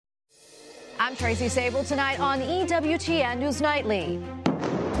I'm Tracy Sable tonight on EWTN News Nightly.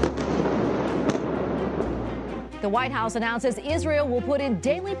 The White House announces Israel will put in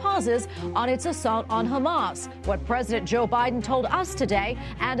daily pauses on its assault on Hamas, what President Joe Biden told us today,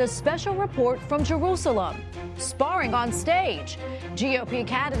 and a special report from Jerusalem. Sparring on stage. GOP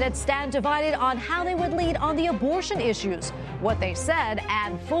candidates stand divided on how they would lead on the abortion issues, what they said,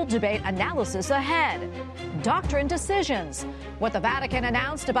 and full debate analysis ahead. Doctrine decisions. What the Vatican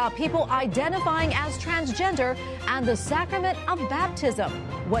announced about people identifying as transgender and the sacrament of baptism.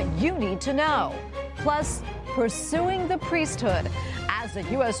 What you need to know. Plus, pursuing the priesthood. As the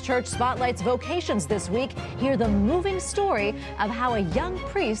U.S. Church spotlights vocations this week, hear the moving story of how a young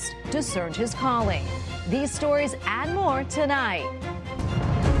priest discerned his calling. These stories and more tonight.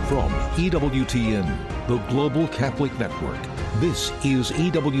 From EWTN, the Global Catholic Network, this is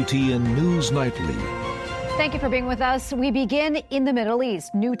EWTN News Nightly. Thank you for being with us. We begin in the Middle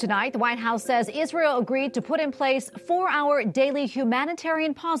East. New tonight, the White House says Israel agreed to put in place 4-hour daily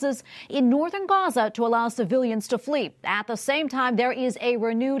humanitarian pauses in northern Gaza to allow civilians to flee. At the same time, there is a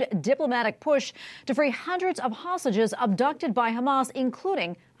renewed diplomatic push to free hundreds of hostages abducted by Hamas,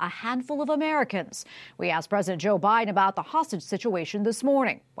 including a handful of Americans. We asked President Joe Biden about the hostage situation this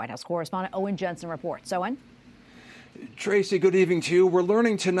morning. White House correspondent Owen Jensen reports. Owen? Tracy, good evening to you. We're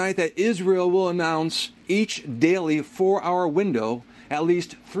learning tonight that Israel will announce each daily 4-hour window at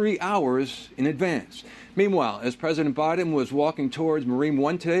least 3 hours in advance. Meanwhile, as President Biden was walking towards Marine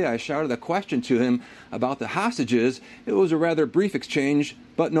One today, I shouted a question to him about the hostages. It was a rather brief exchange,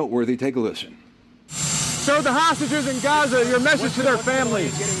 but noteworthy. Take a listen. So the hostages in Gaza, your message to their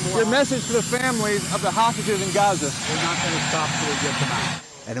families, your message to the families of the hostages in Gaza. We're not going to stop till we get them out.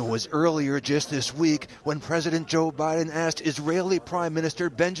 And it was earlier just this week when President Joe Biden asked Israeli Prime Minister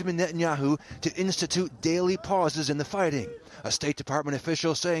Benjamin Netanyahu to institute daily pauses in the fighting. A State Department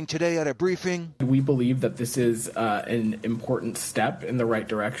official saying today at a briefing, "We believe that this is an important step in the right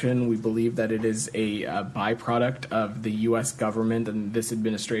direction. We believe that it is a byproduct of the U.S. government and this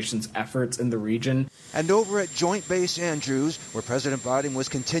administration's efforts in the region." And over at Joint Base Andrews, where President Biden was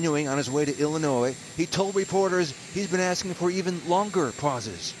continuing on his way to Illinois, he told reporters he's been asking for even longer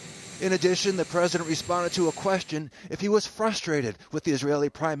pauses. In addition, the president responded to a question if he was frustrated with the Israeli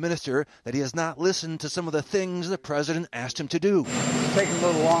prime minister that he has not listened to some of the things the president asked him to do. It's taking a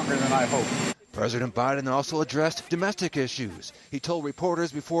little longer than I hoped. President Biden also addressed domestic issues. He told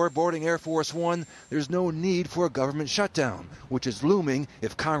reporters before boarding Air Force One there's no need for a government shutdown, which is looming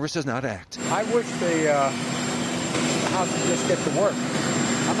if Congress does not act. I wish the House would just get to work.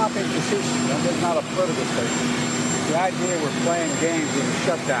 I'm not being facetious. This is not a political statement. The idea we're playing games with a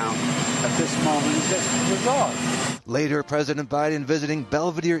shutdown at this moment is just bizarre. Later, President Biden visiting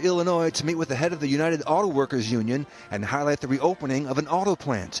Belvidere, Illinois to meet with the head of the United Auto Workers Union and highlight the reopening of an auto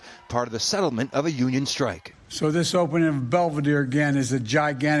plant, part of the settlement of a union strike. So this opening of Belvidere again is a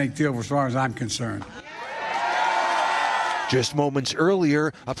gigantic deal as far as I'm concerned. Just moments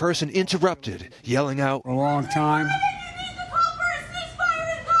earlier, a person interrupted, yelling out, "For a long time.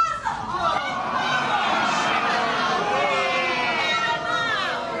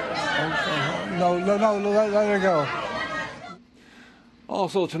 No, let her go."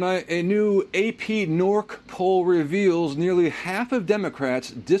 Also tonight, a new AP NORC poll reveals nearly half of Democrats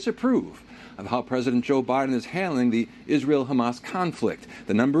disapprove of how President Joe Biden is handling the Israel-Hamas conflict.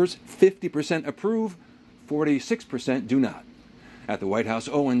 The numbers, 50% approve, 46% do not. At the White House,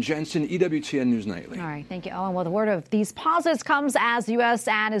 Owen Jensen, EWTN News Nightly. All right, thank you, Owen. Well, the word of these pauses comes as U.S.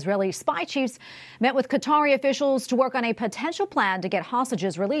 and Israeli spy chiefs met with Qatari officials to work on a potential plan to get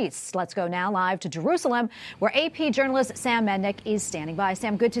hostages released. Let's go now live to Jerusalem, where AP journalist Sam Mednick is standing by.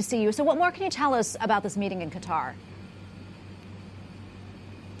 Sam, good to see you. So what more can you tell us about this meeting in Qatar?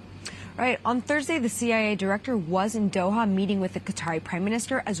 Right. On Thursday, the CIA director was in Doha meeting with the Qatari prime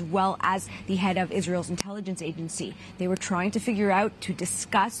minister as well as the head of Israel's intelligence agency. They were trying to figure out to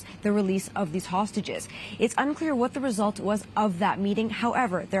discuss the release of these hostages. It's unclear what the result was of that meeting.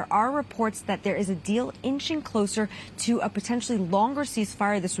 However, there are reports that there is a deal inching closer to a potentially longer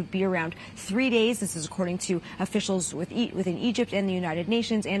ceasefire. This would be around 3 days. This is according to officials within Egypt and the United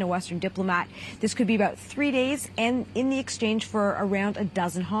Nations and a Western diplomat. This could be about 3 days and in the exchange for around a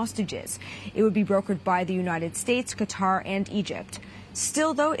dozen hostages. It would be brokered by the United States, Qatar, and Egypt.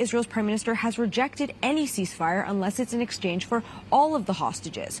 Still, though, Israel's prime minister has rejected any ceasefire unless it's in exchange for all of the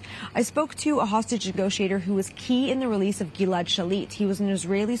hostages. I spoke to a hostage negotiator who was key in the release of Gilad Shalit. He was an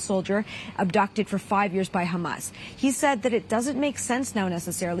Israeli soldier abducted for 5 years by Hamas. He said that it doesn't make sense now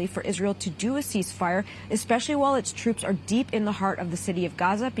necessarily for Israel to do a ceasefire, especially while its troops are deep in the heart of the city of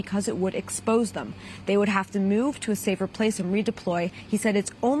Gaza, because it would expose them. They would have to move to a safer place and redeploy. He said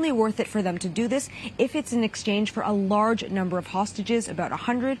it's only worth it for them to do this if it's in exchange for a large number of hostages, about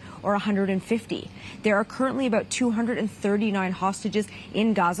 100 or 150. There are currently about 239 hostages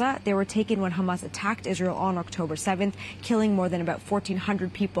in Gaza. They were taken when Hamas attacked Israel on October 7th, killing more than about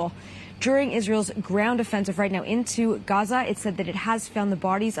 1,400 people. During Israel's ground offensive right now into Gaza, it said that it has found the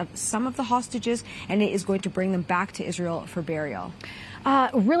bodies of some of the hostages and it is going to bring them back to Israel for burial.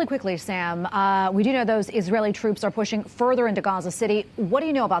 Really quickly, Sam, we do know those Israeli troops are pushing further into Gaza City. What do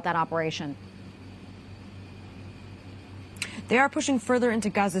you know about that operation? They are pushing further into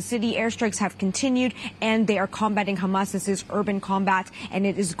Gaza City. Airstrikes have continued, and they are combating Hamas. This is urban combat, and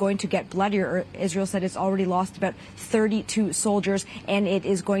it is going to get bloodier. Israel said it's already lost about 32 soldiers, and it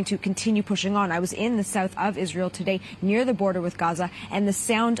is going to continue pushing on. I was in the south of Israel today, near the border with Gaza, and the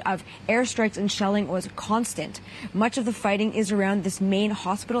sound of airstrikes and shelling was constant. Much of the fighting is around this main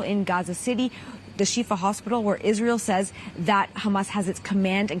hospital in Gaza City, the Shifa hospital, where Israel says that Hamas has its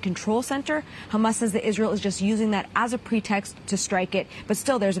command and control center. Hamas says that Israel is just using that as a pretext to strike it. But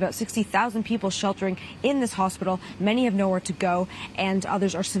still, there's about 60,000 people sheltering in this hospital. Many have nowhere to go, and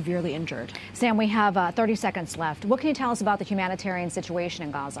others are severely injured. Sam, we have 30 seconds left. What can you tell us about the humanitarian situation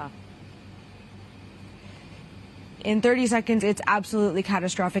in Gaza? In 30 seconds, it's absolutely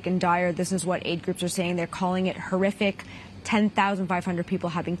catastrophic and dire. This is what aid groups are saying. They're calling it horrific. 10,500 people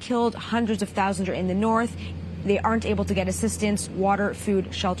have been killed. Hundreds of thousands are in the north. They aren't able to get assistance, water,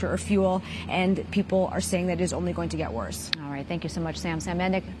 food, shelter, or fuel. And people are saying that it is only going to get worse. All right. Thank you so much, Sam. Sam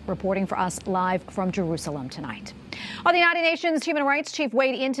Mendick reporting for us live from Jerusalem tonight. The United Nations Human Rights Chief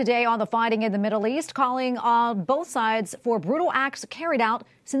weighed in today on the fighting in the Middle East, calling on both sides for brutal acts carried out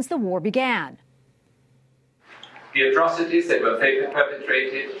since the war began. The atrocities that were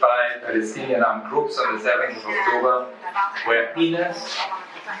perpetrated by Palestinian armed groups on the 7th of October were heinous,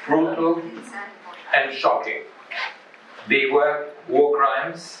 brutal, and shocking. They were war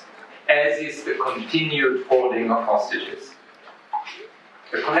crimes, as is the continued holding of hostages.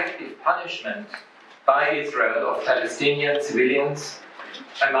 The collective punishment by Israel of Palestinian civilians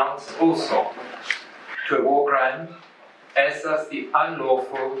amounts also to a war crime, as does the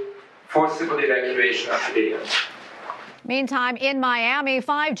unlawful, forcible evacuation of civilians. Meantime, in Miami,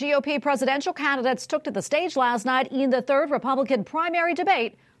 5 GOP presidential candidates took to the stage last night in the third Republican primary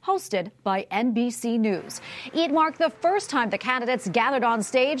debate hosted by NBC News. It marked the first time the candidates gathered on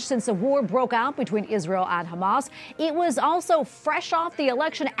stage since the war broke out between Israel and Hamas. It was also fresh off the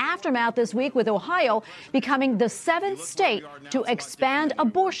election aftermath this week, with Ohio becoming the 7th state to expand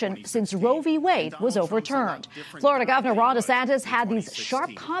abortion since Roe v. Wade was overturned. Florida Governor Ron DeSantis had these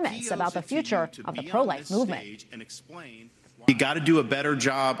sharp comments about the future of the pro-life movement. You got to do a better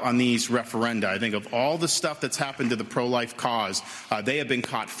job on these referenda. I think of all the stuff that's happened to the pro-life cause, they have been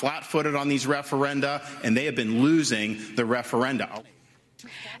caught flat-footed on these referenda, and they have been losing the referenda.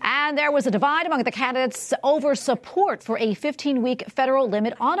 And there was a divide among the candidates over support for a 15-week federal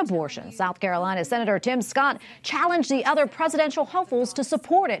limit on abortion. South Carolina Senator Tim Scott challenged the other presidential hopefuls to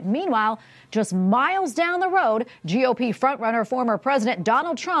support it. Meanwhile, just miles down the road, GOP frontrunner former President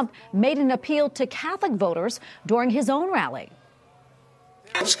Donald Trump made an appeal to Catholic voters during his own rally.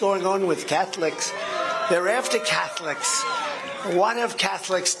 What's going on with Catholics? They're after Catholics. What have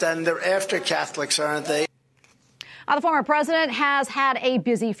Catholics done? They're after Catholics, aren't they? The former president has had a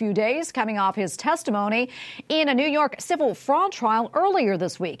busy few days coming off his testimony in a New York civil fraud trial earlier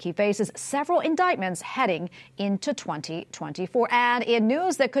this week. He faces several indictments heading into 2024. And in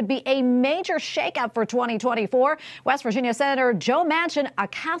news that could be a major shakeup for 2024, West Virginia Senator Joe Manchin, a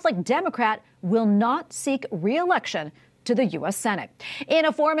Catholic Democrat, will not seek re-election to the U.S. Senate. In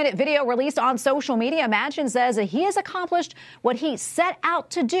a 4-minute video released on social media, Manchin says that he has accomplished what he set out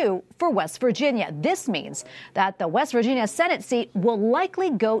to do for West Virginia. This means that the West Virginia Senate seat will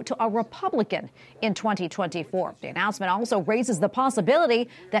likely go to a Republican in 2024. The announcement also raises the possibility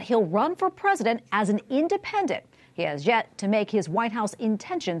that he'll run for president as an independent. He has yet to make his White House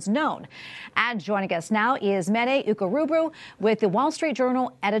intentions known. And joining us now is Mene Ukarubru with the Wall Street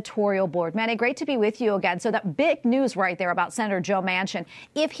Journal editorial board. Mene, great to be with you again. So that big news right there about Senator Joe Manchin.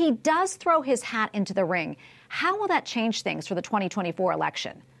 If he does throw his hat into the ring, how will that change things for the 2024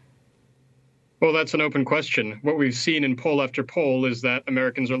 election? Well, that's an open question. What we've seen in poll after poll is that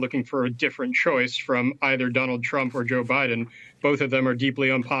Americans are looking for a different choice from either Donald Trump or Joe Biden. Both of them are deeply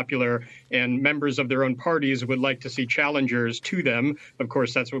unpopular, and members of their own parties would like to see challengers to them. Of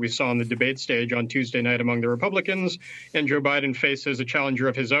course, that's what we saw on the debate stage on Tuesday night among the Republicans. And Joe Biden faces a challenger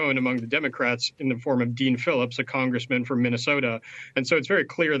of his own among the Democrats in the form of Dean Phillips, a congressman from Minnesota. And so it's very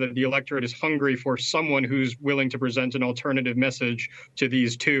clear that the electorate is hungry for someone who's willing to present an alternative message to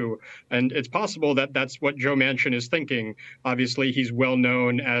these two. And it's possible that that's what Joe Manchin is thinking. Obviously, he's well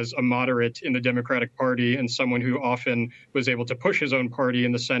known as a moderate in the Democratic Party and someone who often was able to push his own party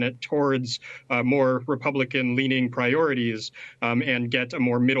in the Senate towards more Republican-leaning priorities and get a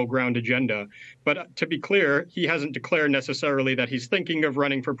more middle ground agenda. But to be clear, he hasn't declared necessarily that he's thinking of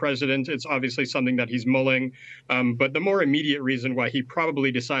running for president. It's obviously something that he's mulling. But the more immediate reason why he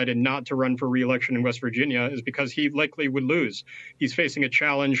probably decided not to run for re-election in West Virginia is because he likely would lose. He's facing a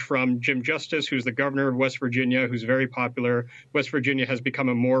challenge from Jim Justice, who's the governor of West Virginia, who's very popular. West Virginia has become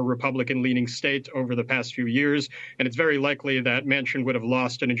a more Republican-leaning state over the past few years, and it's very likely that Manchin would have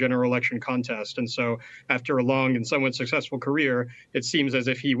lost in a general election contest. And so after a long and somewhat successful career, it seems as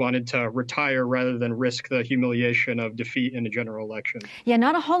if he wanted to retire rather than risk the humiliation of defeat in a general election. Yeah,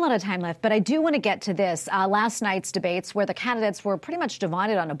 not a whole lot of time left, but I do want to get to this. Last night's debates where the candidates were pretty much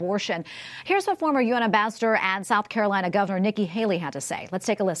divided on abortion. Here's what former UN ambassador and South Carolina Governor Nikki Haley had to say. Let's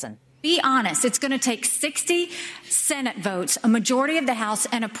take a listen. Be honest, it's going to take 60 Senate votes, a majority of the House,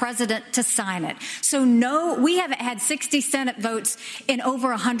 and a president to sign it. So no, we haven't had 60 Senate votes in over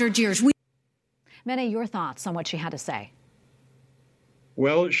 100 years. Many, your thoughts on what she had to say?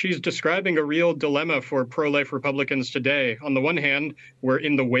 Well, she's describing a real dilemma for pro-life Republicans today. On the one hand, we're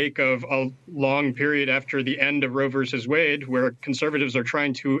in the wake of a long period after the end of Roe versus Wade, where conservatives are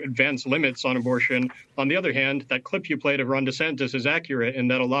trying to advance limits on abortion. On the other hand, that clip you played of Ron DeSantis is accurate in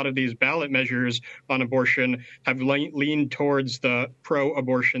that a lot of these ballot measures on abortion have leaned towards the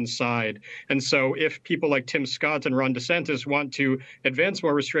pro-abortion side. And so if people like Tim Scott and Ron DeSantis want to advance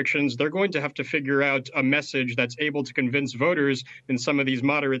more restrictions, they're going to have to figure out a message that's able to convince voters in some of these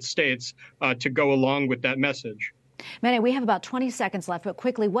moderate states to go along with that message. Manny, we have about 20 seconds left, but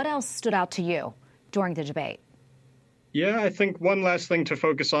quickly, what else stood out to you during the debate? Yeah, I think one last thing to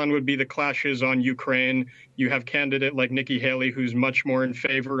focus on would be the clashes on Ukraine. You have a candidate like Nikki Haley, who's much more in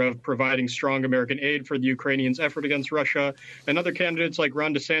favor of providing strong American aid for the Ukrainians' effort against Russia, and other candidates like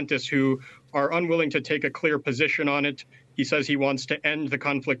Ron DeSantis, who are unwilling to take a clear position on it. He says he wants to end the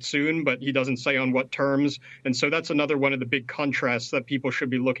conflict soon, but he doesn't say on what terms. And so that's another one of the big contrasts that people should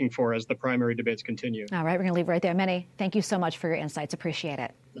be looking for as the primary debates continue. All right, we're going to leave right there. Manny, thank you so much for your insights. Appreciate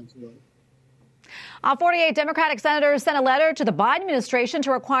it. Thanks a lot. 48 Democratic senators sent a letter to the Biden administration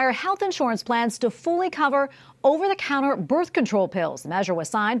to require health insurance plans to fully cover over-the-counter birth control pills. The measure was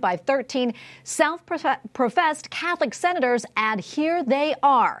signed by 13 self-professed Catholic senators, and here they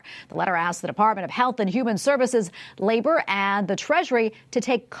are. The letter asked the Department of Health and Human Services, Labor, and the Treasury to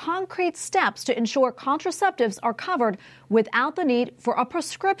take concrete steps to ensure contraceptives are covered without the need for a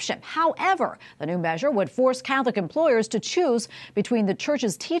prescription. However, the new measure would force Catholic employers to choose between the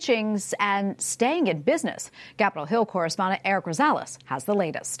church's teachings and staying in business. Capitol Hill correspondent Eric Rosales has the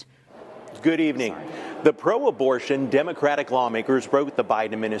latest. Good evening. The pro-abortion Democratic lawmakers wrote the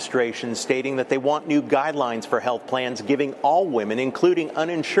Biden administration stating that they want new guidelines for health plans giving all women, including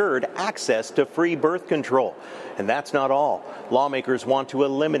uninsured, access to free birth control. And that's not all. Lawmakers want to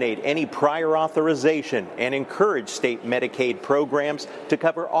eliminate any prior authorization and encourage state Medicaid programs to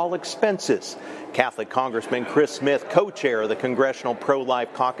cover all expenses. Catholic Congressman Chris Smith, co-chair of the Congressional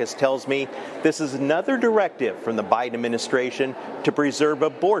Pro-Life Caucus, tells me this is another directive from the Biden administration to preserve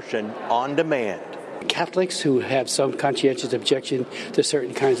abortion on demand. Catholics who have some conscientious objection to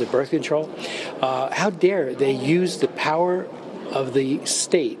certain kinds of birth control, how dare they use the power of the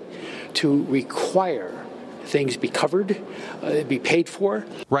state to require things be covered, be paid for.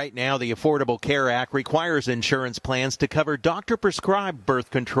 Right now, the Affordable Care Act requires insurance plans to cover doctor-prescribed birth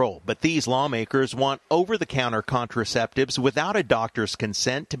control, but these lawmakers want over-the-counter contraceptives without a doctor's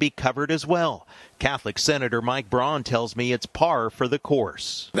consent to be covered as well. Catholic Senator Mike Braun tells me it's par for the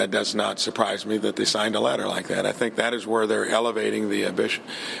course. That does not surprise me that they signed a letter like that. I think that is where they're elevating the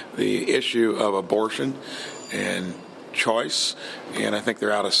issue of abortion and choice, and I think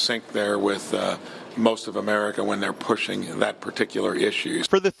they're out of sync there with most of America when they're pushing that particular issue.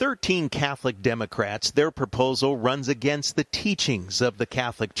 For the 13 Catholic Democrats, their proposal runs against the teachings of the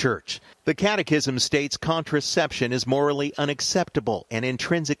Catholic Church. The Catechism states contraception is morally unacceptable and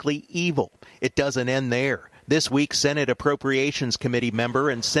intrinsically evil. It doesn't end there. This week, Senate Appropriations Committee member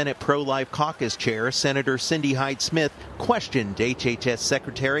and Senate Pro-Life Caucus Chair Senator Cindy Hyde-Smith questioned HHS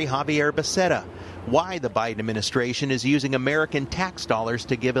Secretary Javier Becerra why the Biden administration is using American tax dollars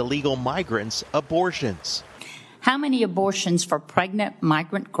to give illegal migrants abortions. How many abortions for pregnant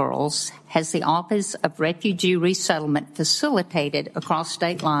migrant girls has the Office of Refugee Resettlement facilitated across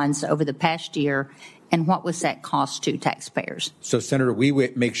state lines over the past year, and what was that cost to taxpayers? So, Senator, we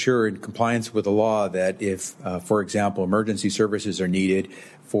would make sure in compliance with the law that if, for example, emergency services are needed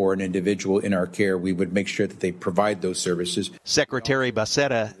for an individual in our care, we would make sure that they provide those services. Secretary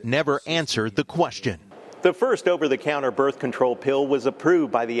Becerra never answered the question. The first over-the-counter birth control pill was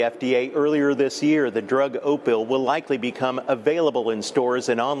approved by the FDA earlier this year. The drug Opill will likely become available in stores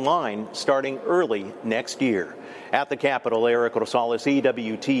and online starting early next year. At the Capitol, Eric Rosales,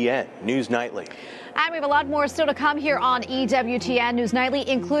 EWTN News Nightly. And we have a lot more still to come here on EWTN News Nightly,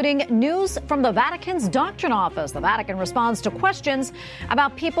 including news from the Vatican's Doctrine Office. The Vatican responds to questions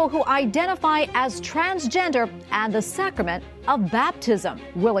about people who identify as transgender and the sacrament of baptism.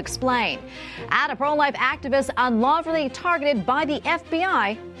 We'll explain. And a pro-life activist unlawfully targeted by the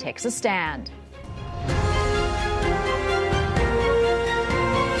FBI takes a stand.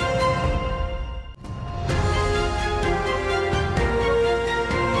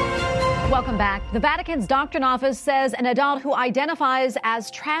 Welcome back. The Vatican's Doctrine Office says an adult who identifies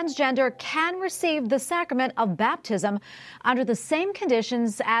as transgender can receive the sacrament of baptism under the same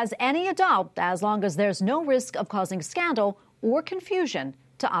conditions as any adult, as long as there's no risk of causing scandal or confusion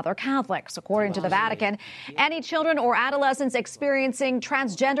to other Catholics. According to the Vatican, any children or adolescents experiencing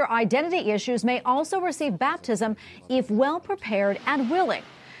transgender identity issues may also receive baptism if well prepared and willing.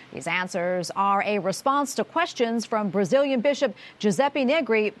 These answers are a response to questions from Brazilian Bishop Giuseppe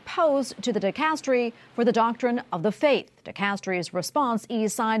Negri posed to the Dicastery for the Doctrine of the Faith. The Dicastery's response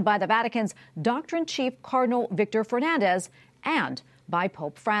is signed by the Vatican's Doctrine Chief Cardinal Victor Fernandez and by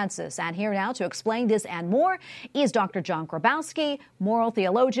Pope Francis. And here now to explain this and more is Dr. John Grabowski, moral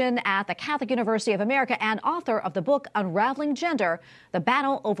theologian at the Catholic University of America and author of the book Unraveling Gender, The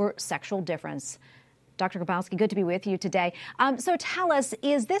Battle Over Sexual Difference. Dr. Grabowski, good to be with you today. So tell us,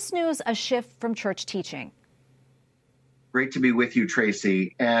 is this news a shift from church teaching? Great to be with you,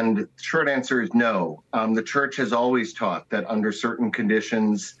 Tracy. And the short answer is no. The church has always taught that under certain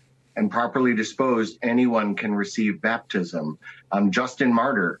conditions and properly disposed, anyone can receive baptism. Justin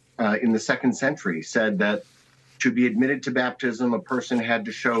Martyr in the 2nd century said that to be admitted to baptism, a person had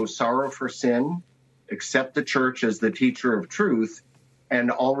to show sorrow for sin, accept the church as the teacher of truth, and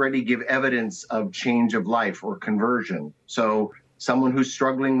already give evidence of change of life or conversion. So someone who's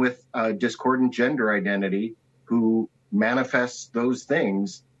struggling with discordant gender identity, who manifests those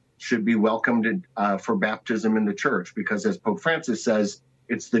things, should be welcomed for baptism in the church, because as Pope Francis says,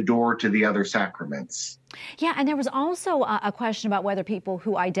 it's the door to the other sacraments. Yeah, and there was also a question about whether people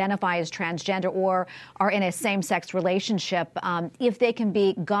who identify as transgender or are in a same-sex relationship, if they can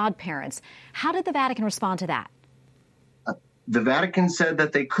be godparents. How did the Vatican respond to that? The Vatican said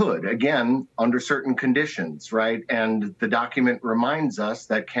that they could, again, under certain conditions, right? And the document reminds us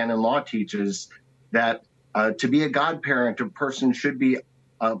that canon law teaches that to be a godparent, a person should be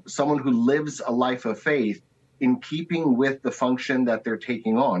someone who lives a life of faith in keeping with the function that they're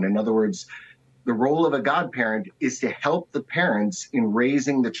taking on. In other words, the role of a godparent is to help the parents in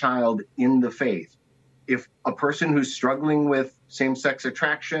raising the child in the faith. If a person who's struggling with same-sex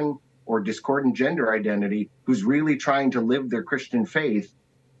attraction or discordant gender identity, who's really trying to live their Christian faith,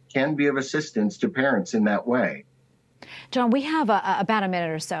 can be of assistance to parents in that way. John, we have about a minute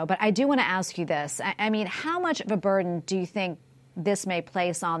or so, but I do want to ask you this. I mean, how much of a burden do you think this may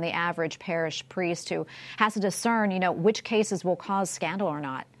place on the average parish priest who has to discern, which cases will cause scandal or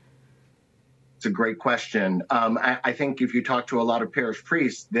not? It's a great question. I think if you talk to a lot of parish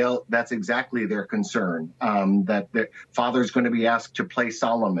priests, that's exactly their concern, that the father's going to be asked to play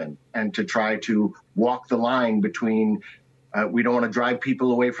Solomon and to try to walk the line between we don't want to drive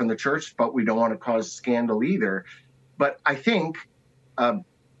people away from the church, but we don't want to cause scandal either. But I think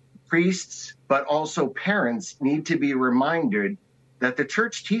priests, but also parents, need to be reminded that the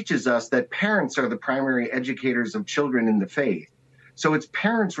church teaches us that parents are the primary educators of children in the faith. So it's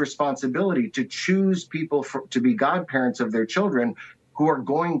parents' responsibility to choose people to be godparents of their children who are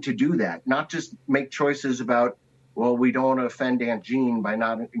going to do that, not just make choices about, well, we don't want to offend Aunt Jean by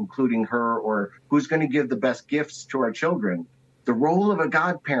not including her, or who's going to give the best gifts to our children. The role of a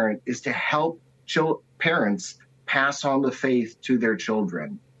godparent is to help parents pass on the faith to their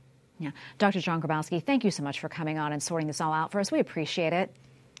children. Yeah. Dr. John Grabowski, thank you so much for coming on and sorting this all out for us. We appreciate it.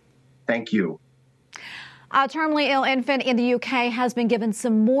 Thank you. A terminally ill infant in the UK has been given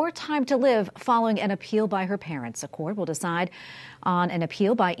some more time to live following an appeal by her parents. A court will decide on an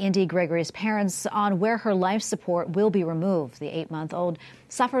appeal by Indy Gregory's parents on where her life support will be removed. The 8-month-old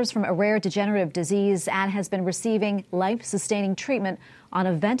suffers from a rare degenerative disease and has been receiving life-sustaining treatment on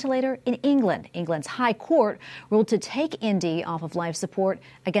a ventilator in England. England's High Court ruled to take Indy off of life support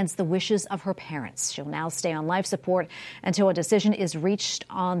against the wishes of her parents. She'll now stay on life support until a decision is reached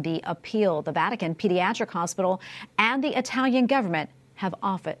on the appeal. The Vatican Pediatric Hospital and the Italian government have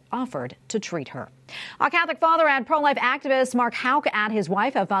offered to treat her. A Catholic father and pro-life activist Mark Houck and his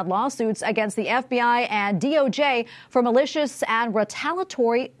wife have filed lawsuits against the FBI and DOJ for malicious and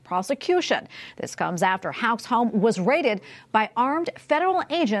retaliatory prosecution. This comes after Houck's home was raided by armed federal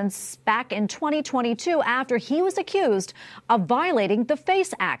agents back in 2022 after he was accused of violating the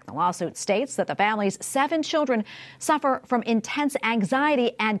FACE Act. The lawsuit states that the family's 7 children suffer from intense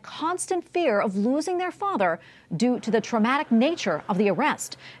anxiety and constant fear of losing their father due to the traumatic nature of the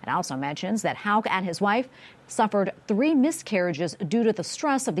arrest. It also mentions that Houck and his wife suffered 3 miscarriages due to the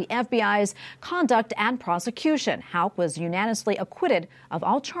stress of the FBI's conduct and prosecution. Houck was unanimously acquitted of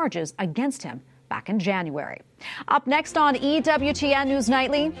all charges against him back in January. Up next on EWTN News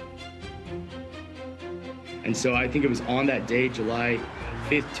Nightly. And so I think it was on that day, July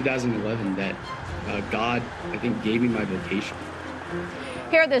 5th, 2011, that God, I think, gave me my vocation.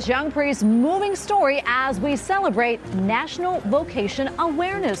 Hear this young priest's moving story as we celebrate National Vocation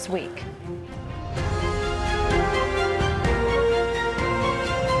Awareness Week.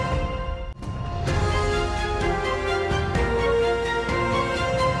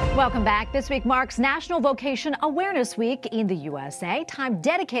 Welcome back. This week marks National Vocation Awareness Week in the USA, time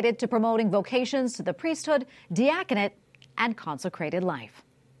dedicated to promoting vocations to the priesthood, diaconate, and consecrated life.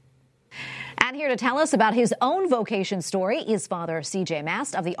 And here to tell us about his own vocation story is Father C.J.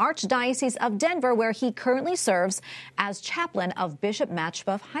 Mast of the Archdiocese of Denver, where he currently serves as chaplain of Bishop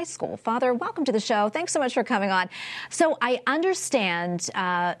Matchboff High School. Father, welcome to the show. Thanks so much for coming on. So I understand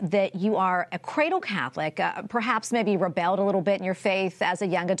that you are a cradle Catholic, perhaps maybe rebelled a little bit in your faith as a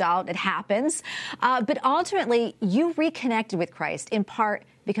young adult. It happens. But ultimately, you reconnected with Christ in part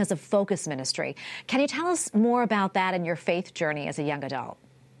because of Focus Ministry. Can you tell us more about that and your faith journey as a young adult?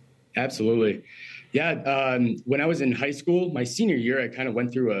 Absolutely. Yeah. When I was in high school, my senior year, I kind of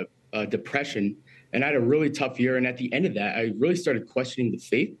went through a depression and I had a really tough year. And at the end of that, I really started questioning the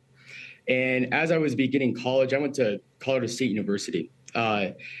faith. And as I was beginning college, I went to Colorado State University.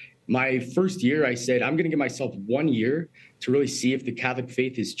 My first year, I said, I'm going to give myself 1 year to really see if the Catholic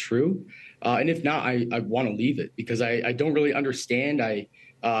faith is true. And if not, I want to leave it because I don't really understand. I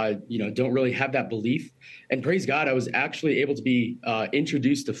don't really have that belief. And praise God, I was actually able to be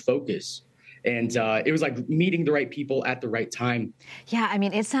introduced to Focus. And it was like meeting the right people at the right time. Yeah, I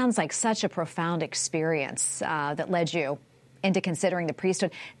mean, it sounds like such a profound experience that led you into considering the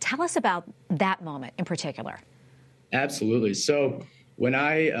priesthood. Tell us about that moment in particular. Absolutely. So when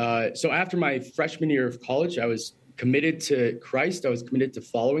so after my freshman year of college, I was committed to Christ. I was committed to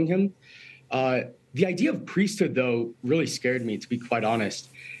following him. The idea of priesthood, though, really scared me, to be quite honest.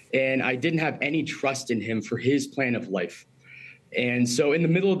 And I didn't have any trust in him for his plan of life. And so in the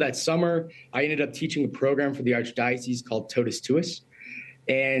middle of that summer, I ended up teaching a program for the Archdiocese called Totus Tuus.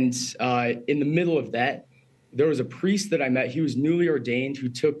 And in the middle of that, there was a priest that I met. He was newly ordained, who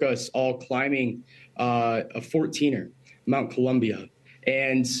took us all climbing a 14er, Mount Columbia.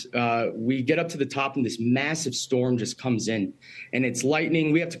 And we get up to the top and this massive storm just comes in and it's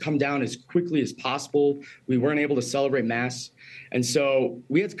lightning. We have to come down as quickly as possible. We weren't able to celebrate Mass. And so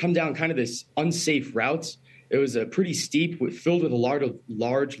we had to come down kind of this unsafe route. It was pretty steep, filled with a lot of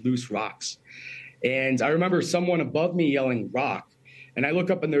large, loose rocks. And I remember someone above me yelling rock. And I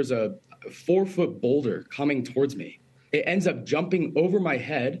look up and there's a 4-foot boulder coming towards me. It ends up jumping over my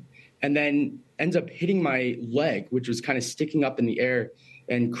head and then ends up hitting my leg, which was kind of sticking up in the air,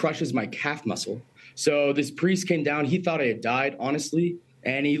 and crushes my calf muscle. So this priest came down. He thought I had died, honestly.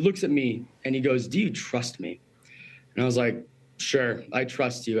 And he looks at me and he goes, "Do you trust me?" And I was like, "Sure, I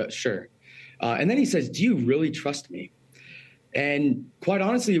trust you. Sure." And then he says, "Do you really trust me?" And quite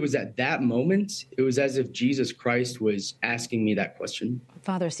honestly, it was at that moment, it was as if Jesus Christ was asking me that question.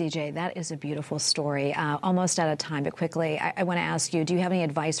 Father CJ, that is a beautiful story. Almost out of time, but quickly, I want to ask you, do you have any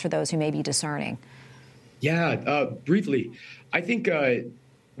advice for those who may be discerning? Yeah, briefly. I think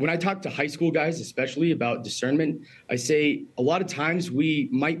when I talk to high school guys, especially about discernment, I say a lot of times we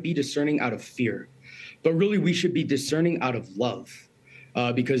might be discerning out of fear, but really we should be discerning out of love.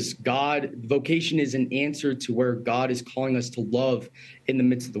 Because vocation is an answer to where God is calling us to love in the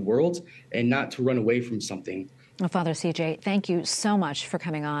midst of the world and not to run away from something. Well, Father CJ, thank you so much for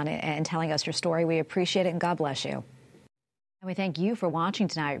coming on and telling us your story. We appreciate it, and God bless you. And we thank you for watching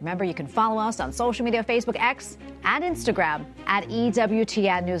tonight. Remember, you can follow us on social media, Facebook, X, and Instagram at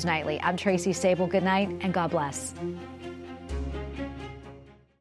EWTN News Nightly. I'm Tracy Sable. Good night, and God bless.